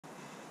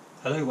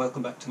Hello,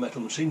 welcome back to Metal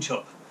Machine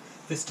Shop.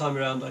 This time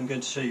around I'm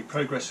going to show you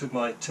progress with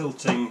my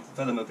tilting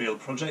Velomobile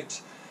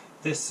project.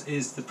 This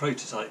is the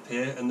prototype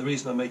here, and the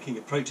reason I'm making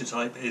a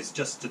prototype is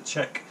just to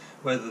check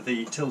whether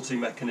the tilting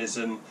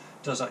mechanism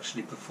does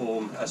actually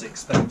perform as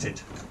expected.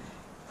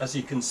 As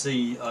you can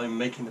see, I'm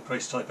making the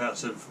prototype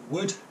out of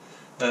wood.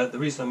 The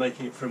reason I'm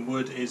making it from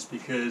wood is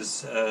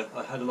because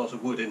I had a lot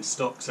of wood in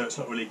stock, so it's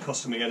not really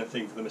costing me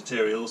anything for the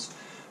materials.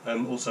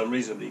 Also, I'm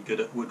reasonably good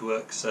at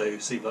woodwork, so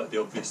it seemed like the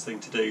obvious thing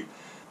to do.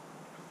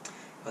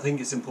 I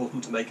think it's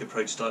important to make a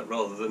prototype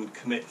rather than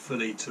commit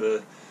fully to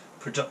a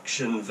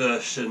production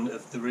version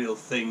of the real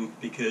thing,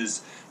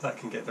 because that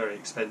can get very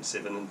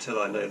expensive, and until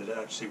I know that it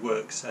actually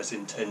works as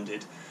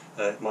intended,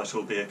 it might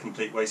all be a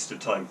complete waste of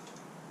time.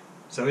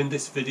 So in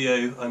this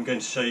video I'm going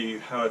to show you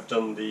how I've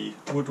done the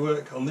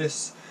woodwork on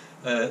this.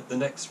 The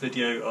next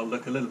video I'll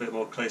look a little bit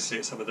more closely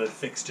at some of the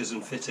fixtures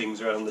and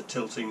fittings around the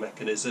tilting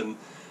mechanism,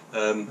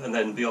 and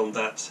then beyond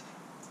that,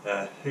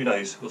 who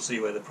knows, we'll see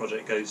where the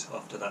project goes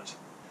after that.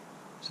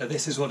 So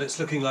this is what it's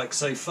looking like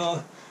so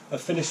far.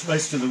 I've finished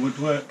most of the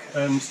woodwork,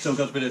 still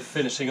got a bit of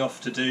finishing off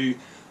to do,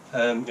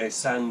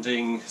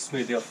 sanding,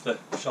 smoothing off the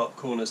sharp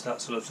corners,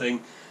 that sort of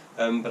thing,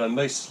 but I'm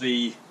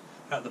mostly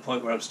at the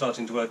point where I'm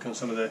starting to work on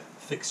some of the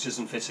fixtures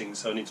and fittings.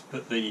 So I need to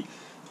put the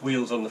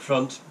wheels on the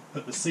front,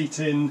 put the seat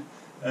in,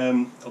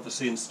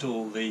 obviously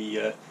install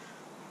the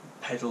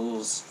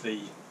pedals,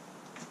 the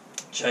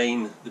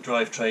chain, the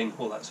drivetrain,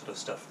 all that sort of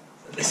stuff.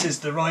 This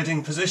is the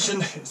riding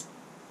position. It's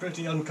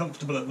pretty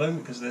uncomfortable at the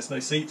moment because there's no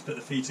seat, but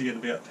the feet are going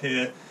to be up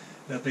here.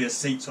 There'll be a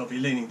seat, so I'll be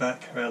leaning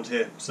back around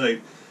here. So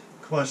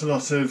quite a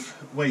lot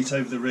of weight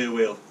over the rear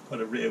wheel,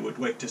 quite a rearward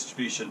weight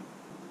distribution.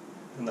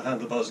 And the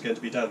handlebars are going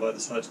to be down by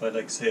the sides of my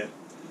legs here,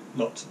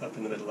 not up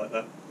in the middle like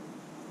that.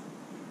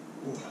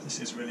 Ooh, this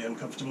is really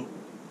uncomfortable.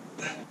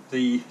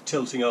 The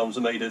tilting arms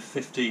are made of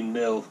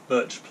 15mm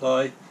birch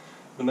ply.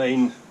 The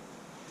main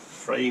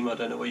frame, I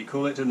don't know what you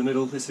call it, in the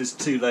middle, this is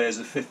 2 layers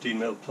of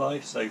 15mm ply,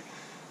 so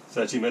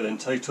 30mm in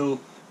total.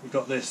 We've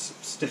got this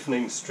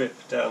stiffening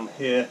strip down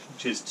here,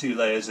 which is 2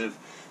 layers of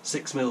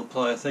 6mm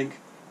ply, I think.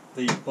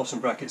 The bottom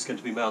bracket's going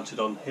to be mounted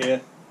on here.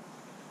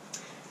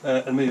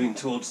 And moving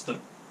towards the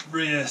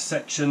rear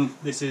section,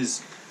 this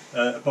is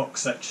a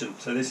box section.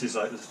 So this is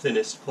like the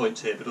thinnest point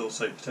here, but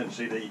also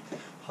potentially the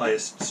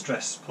highest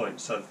stress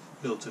point. So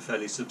I've built a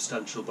fairly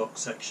substantial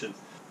box section.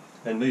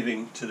 And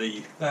moving to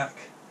the back,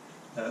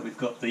 we've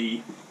got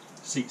the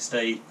seat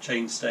stay,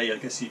 chain stay, I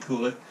guess you'd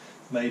call it,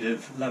 made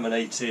of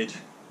laminated,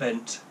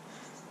 bent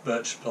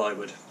birch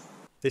plywood.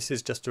 This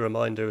is just a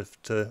reminder of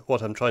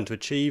what I'm trying to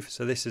achieve.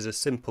 So this is a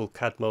simple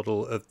CAD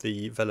model of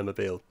the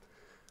Velomobile.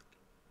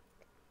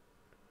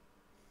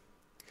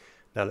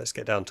 Now let's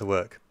get down to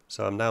work.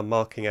 So I'm now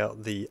marking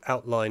out the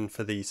outline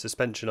for the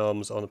suspension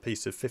arms on a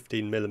piece of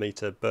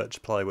 15mm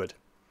birch plywood.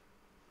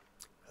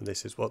 And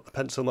this is what the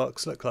pencil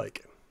marks look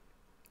like.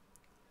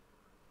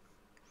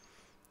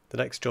 The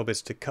next job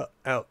is to cut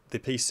out the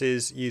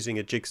pieces using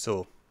a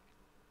jigsaw.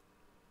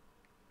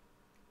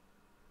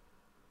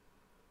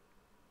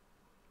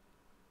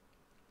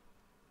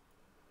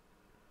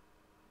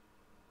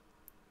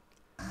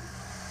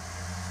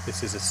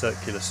 This is a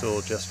circular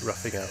saw just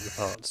roughing out the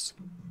parts.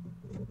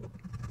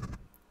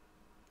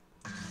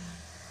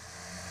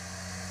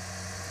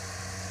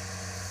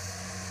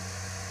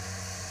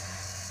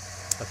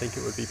 I think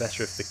it would be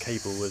better if the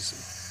cable was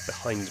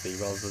behind me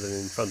rather than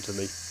in front of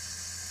me.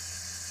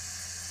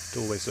 It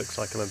always looks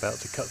like I'm about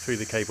to cut through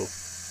the cable.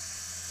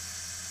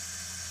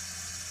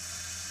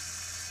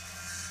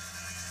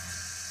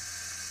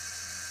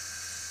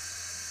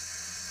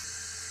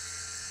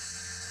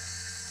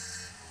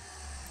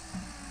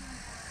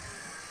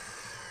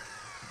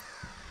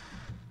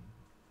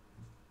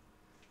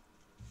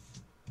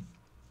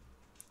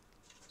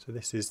 So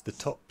this is the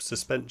top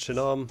suspension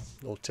arm,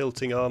 or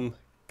tilting arm,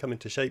 come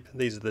into shape.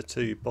 These are the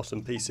 2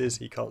 bottom pieces.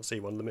 You can't see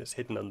one of them, it's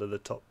hidden under the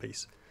top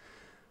piece.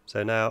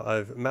 So now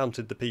I've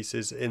mounted the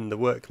pieces in the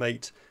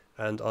workmate,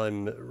 and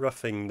I'm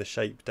roughing the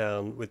shape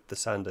down with the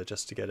sander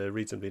just to get a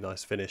reasonably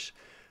nice finish.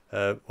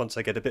 Once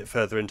I get a bit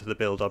further into the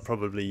build, I'll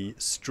probably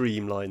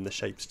streamline the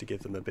shapes to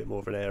give them a bit more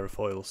of an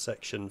aerofoil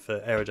section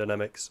for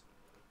aerodynamics.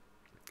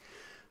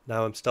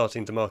 Now I'm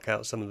starting to mark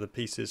out some of the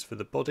pieces for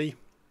the body.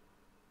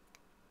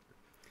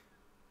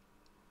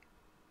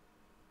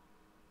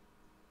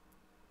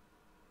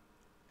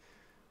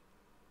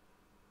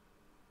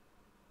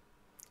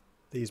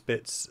 These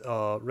bits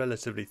are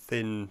relatively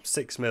thin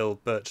 6mm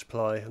birch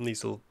ply, and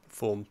these will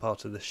form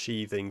part of the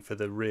sheathing for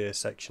the rear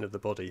section of the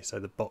body, so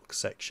the box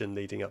section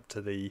leading up to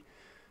the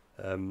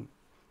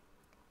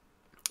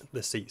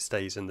seat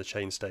stays and the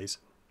chain stays.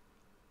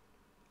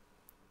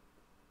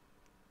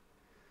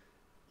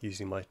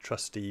 Using my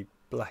trusty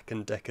Black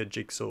 & Decker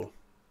jigsaw.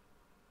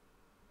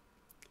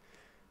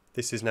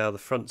 This is now the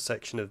front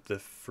section of the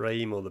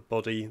frame or the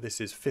body. This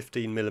is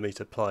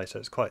 15mm ply, so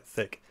it's quite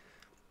thick.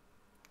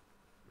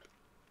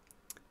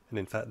 And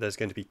in fact there's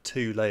going to be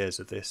 2 layers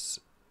of this.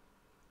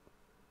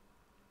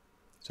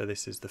 So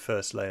this is the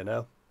first layer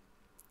now.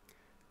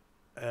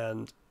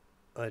 And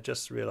I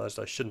just realised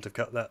I shouldn't have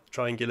cut that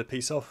triangular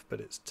piece off, but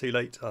it's too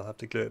late, I'll have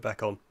to glue it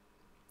back on.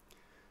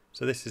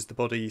 So this is the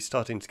body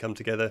starting to come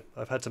together.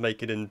 I've had to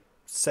make it in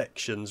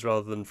sections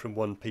rather than from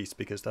one piece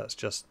because that's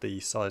just the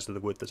size of the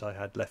wood that I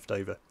had left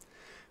over.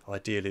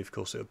 Ideally, of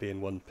course, it would be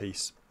in one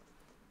piece.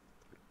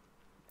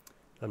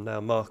 I'm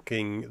now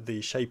marking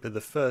the shape of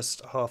the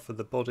first half of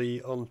the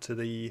body onto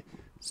the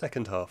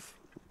second half.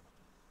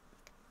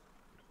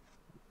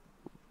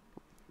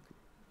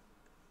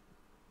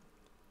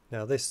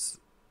 Now this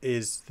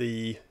is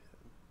the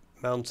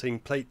mounting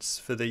plates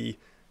for the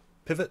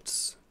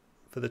pivots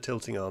for the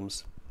tilting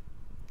arms.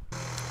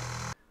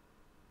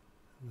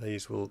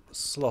 These will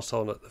slot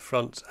on at the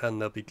front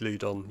and they'll be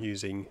glued on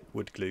using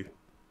wood glue.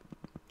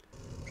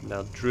 I'm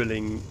now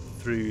drilling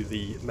through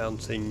the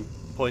mounting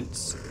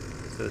points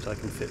so that I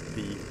can fit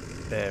the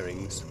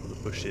bearings or the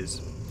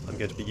bushes. I'm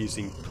going to be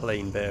using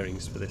plain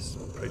bearings for this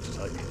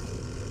prototype.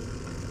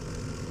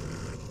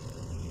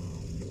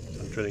 So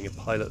I'm drilling a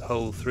pilot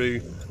hole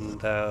through and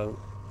down,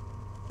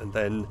 and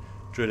then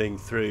drilling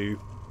through,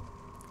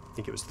 I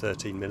think it was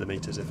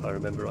 13mm if I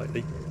remember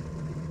rightly.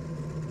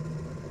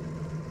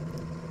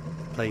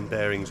 Plain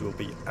bearings will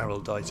be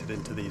araldited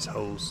into these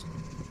holes.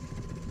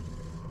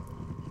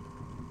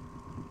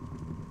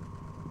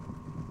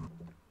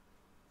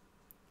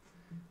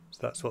 So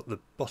that's what the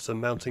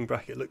bottom mounting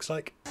bracket looks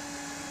like.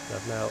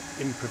 I've now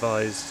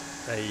improvised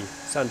a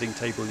sanding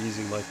table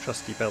using my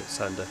trusty belt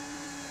sander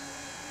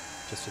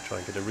just to try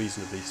and get a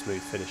reasonably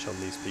smooth finish on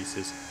these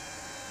pieces.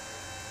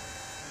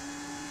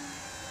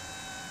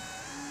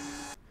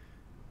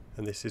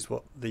 And this is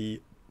what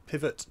the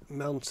pivot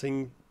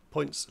mounting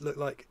points look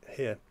like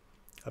here.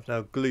 I've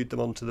now glued them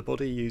onto the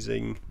body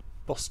using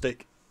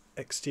Bostik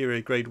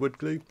exterior grade wood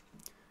glue,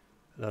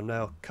 and I'm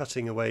now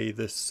cutting away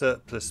the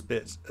surplus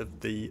bit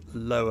of the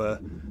lower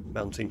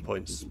mounting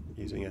points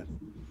using a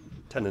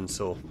tenon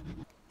saw.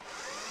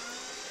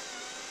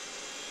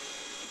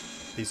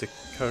 These are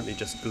currently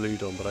just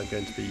glued on, but I'm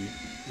going to be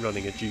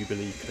running a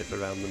Jubilee clip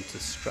around them to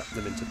strap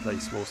them into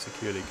place more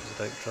securely because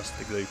I don't trust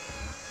the glue.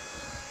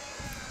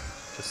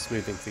 Just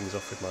smoothing things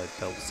off with my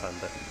belt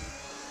sander.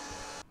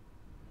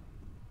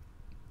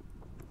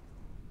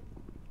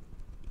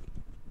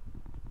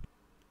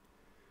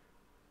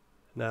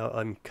 Now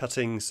I'm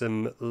cutting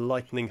some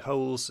lightning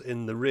holes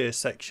in the rear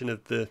section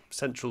of the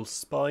central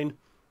spine.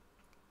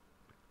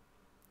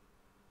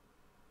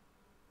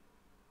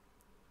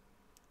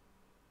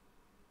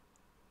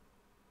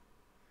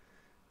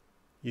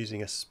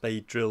 Using a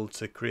spade drill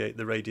to create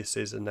the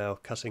radiuses and now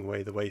cutting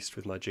away the waste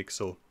with my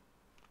jigsaw.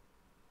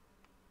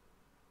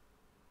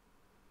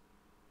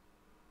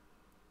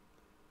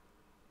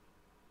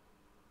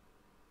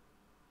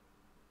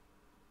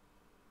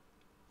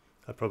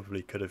 I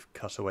probably could have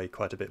cut away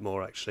quite a bit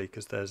more actually,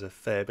 because there's a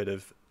fair bit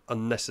of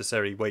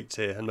unnecessary weight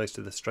here and most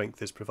of the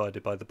strength is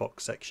provided by the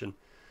box section.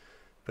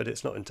 But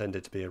it's not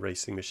intended to be a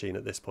racing machine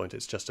at this point,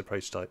 it's just a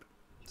prototype,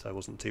 so I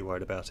wasn't too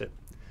worried about it.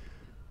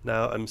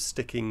 Now I'm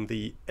sticking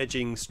the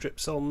edging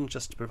strips on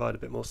just to provide a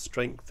bit more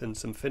strength and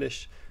some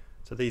finish.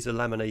 So these are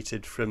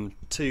laminated from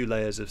 2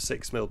 layers of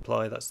 6mm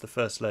ply. That's the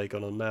first layer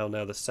gone on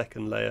now the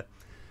second layer,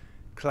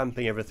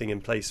 clamping everything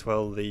in place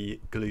while the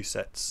glue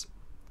sets.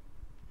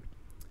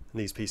 And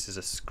these pieces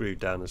are screwed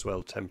down as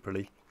well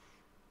temporarily.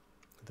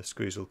 The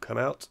screws will come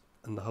out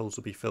and the holes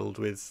will be filled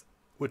with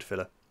wood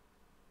filler.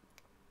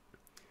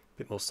 A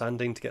bit more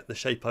sanding to get the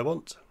shape I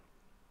want.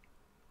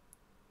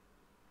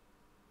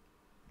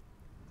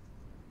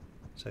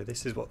 So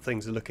this is what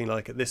things are looking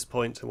like at this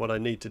point, and what I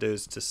need to do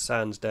is to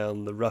sand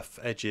down the rough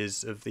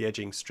edges of the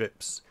edging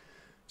strips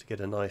to get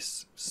a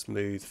nice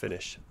smooth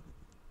finish.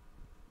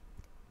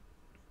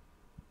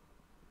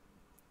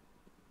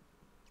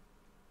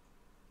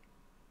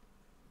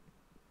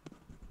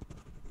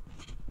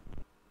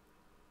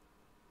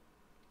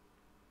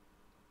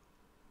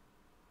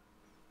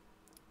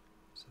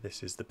 So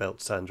this is the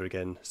belt sander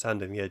again,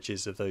 sanding the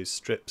edges of those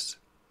strips.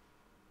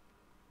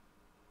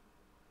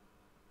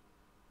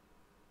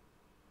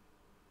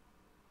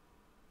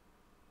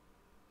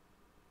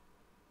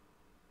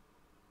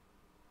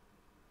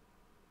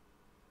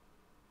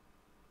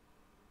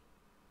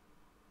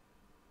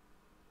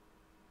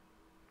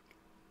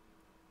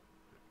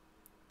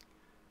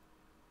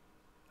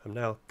 I'm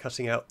now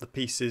cutting out the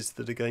pieces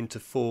that are going to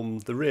form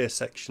the rear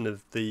section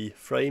of the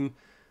frame,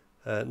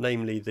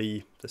 namely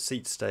the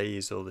seat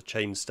stays or the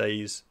chain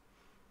stays,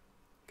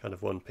 kind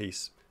of one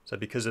piece. So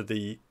because of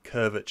the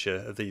curvature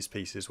of these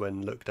pieces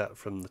when looked at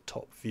from the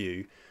top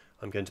view,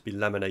 I'm going to be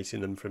laminating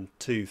them from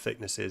 2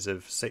 thicknesses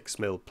of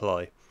 6mm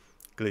ply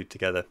glued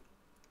together.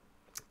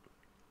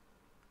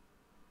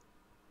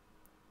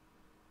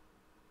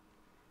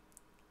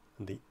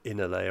 And the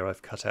inner layer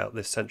I've cut out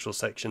this central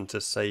section to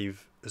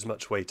save as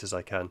much weight as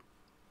I can.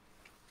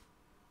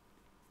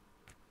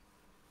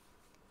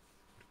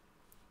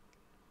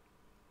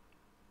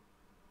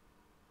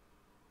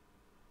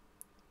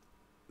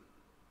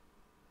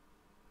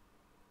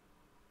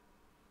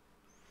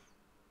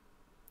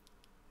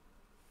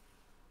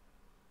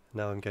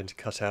 Now I'm going to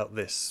cut out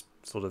this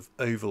sort of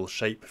oval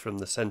shape from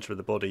the centre of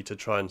the body to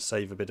try and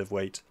save a bit of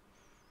weight.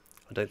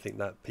 I don't think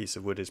that piece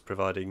of wood is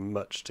providing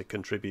much to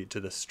contribute to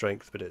the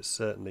strength, but it's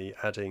certainly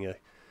adding a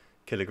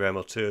kilogram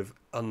or two of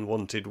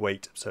unwanted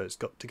weight, so it's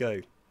got to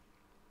go.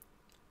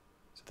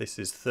 So this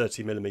is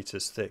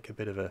 30mm thick, a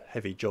bit of a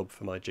heavy job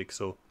for my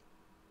jigsaw,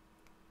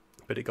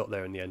 but it got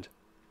there in the end.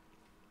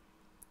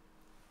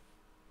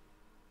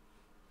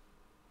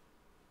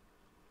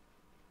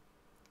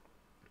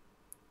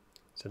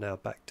 So now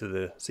back to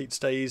the seat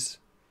stays,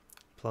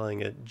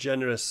 applying a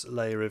generous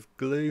layer of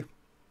glue,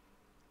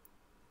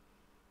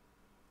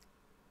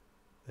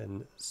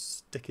 then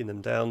sticking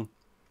them down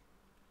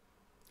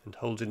and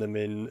holding them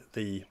in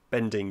the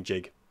bending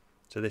jig.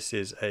 So this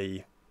is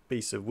a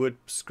piece of wood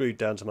screwed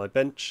down to my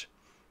bench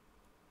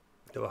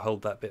that will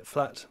hold that bit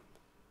flat,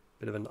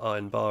 bit of an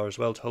iron bar as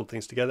well to hold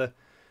things together.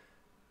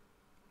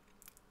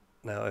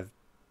 Now I've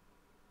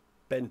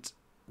bent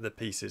the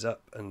pieces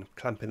up and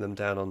clamping them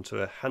down onto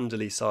a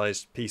handily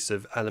sized piece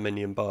of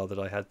aluminium bar that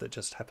I had that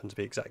just happened to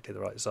be exactly the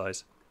right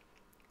size.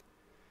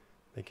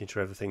 Making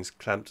sure everything's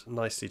clamped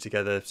nicely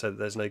together so that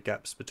there's no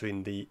gaps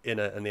between the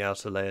inner and the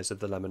outer layers of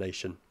the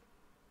lamination.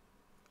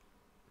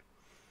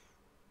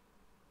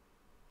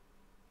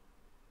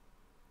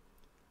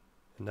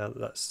 And now that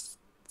that's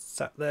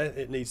sat there,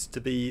 it needs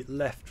to be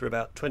left for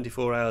about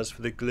 24 hours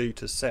for the glue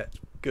to set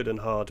good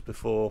and hard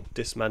before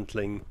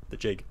dismantling the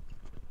jig.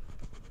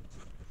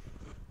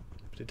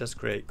 But it does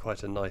create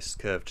quite a nice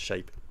curved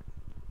shape.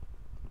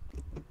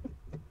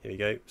 Here we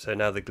go. So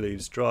now the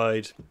glue's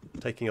dried,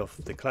 taking off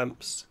the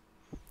clamps,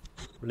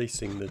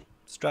 releasing the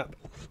strap,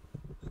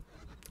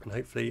 and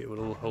hopefully it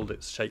will all hold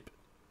its shape.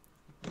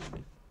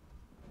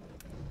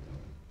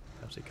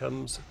 Out it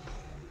comes.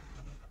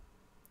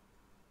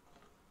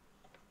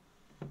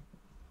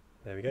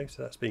 There we go,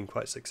 so that's been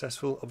quite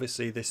successful.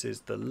 Obviously this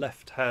is the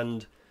left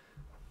hand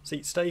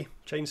seat stay,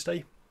 chain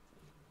stay,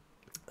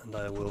 and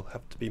I will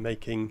have to be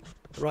making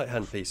the right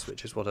hand piece,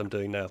 which is what I'm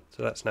doing now.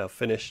 So that's now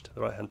finished,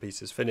 the right hand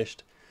piece is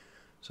finished.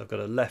 So I've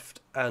got a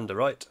left and a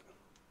right.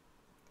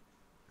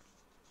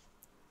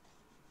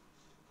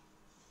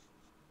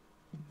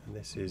 And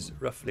this is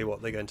roughly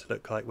what they're going to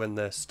look like when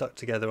they're stuck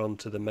together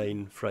onto the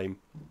main frame.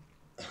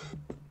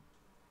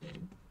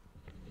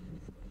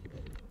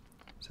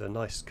 So a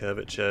nice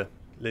curvature,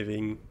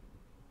 leaving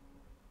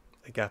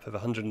a gap of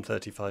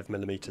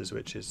 135mm,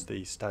 which is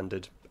the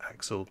standard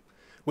axle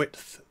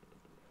width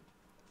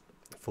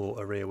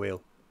for a rear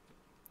wheel.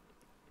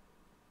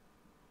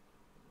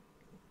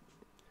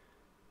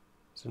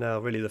 So now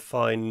really the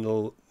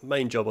final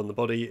main job on the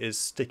body is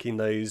sticking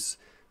those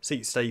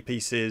seat stay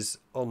pieces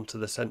onto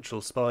the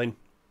central spine.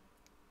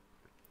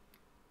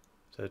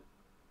 So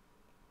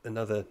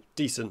another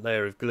decent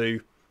layer of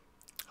glue,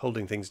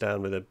 holding things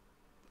down with an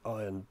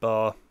iron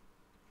bar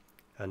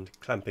and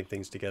clamping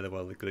things together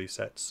while the glue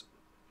sets.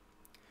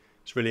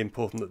 It's really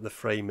important that the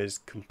frame is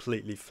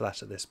completely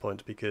flat at this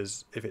point,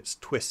 because if it's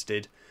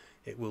twisted,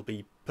 it will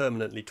be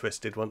permanently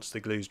twisted once the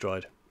glue's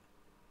dried.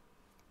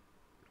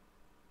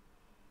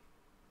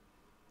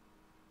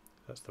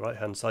 That's the right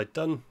hand side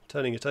done,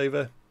 turning it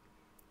over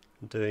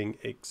and doing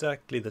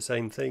exactly the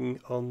same thing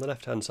on the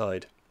left hand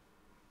side.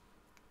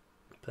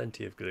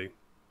 Plenty of glue.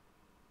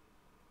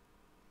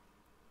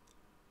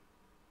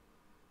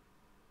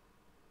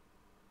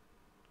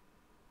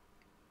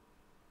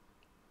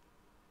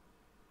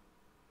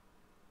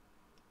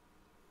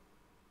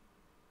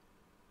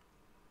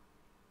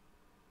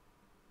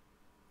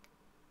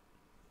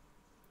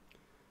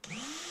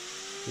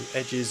 The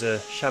edges are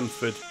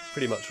chamfered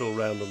pretty much all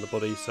round on the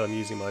body, so I'm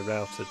using my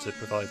router to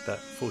provide that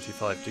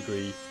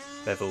 45-degree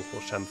bevel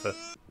or chamfer.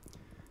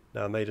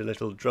 Now I made a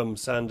little drum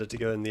sander to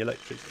go in the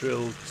electric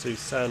drill to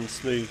sand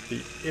smooth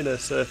the inner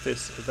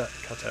surface of that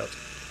cutout.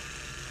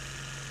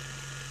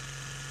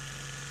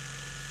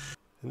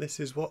 And this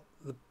is what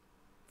the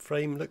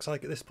frame looks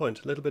like at this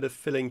point. A little bit of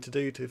filling to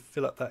do to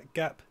fill up that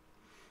gap,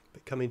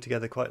 but coming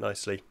together quite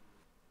nicely.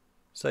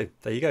 So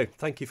there you go.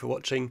 Thank you for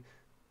watching.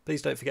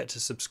 Please don't forget to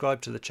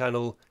subscribe to the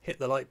channel, hit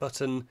the like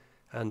button,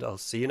 and I'll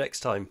see you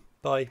next time.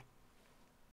 Bye.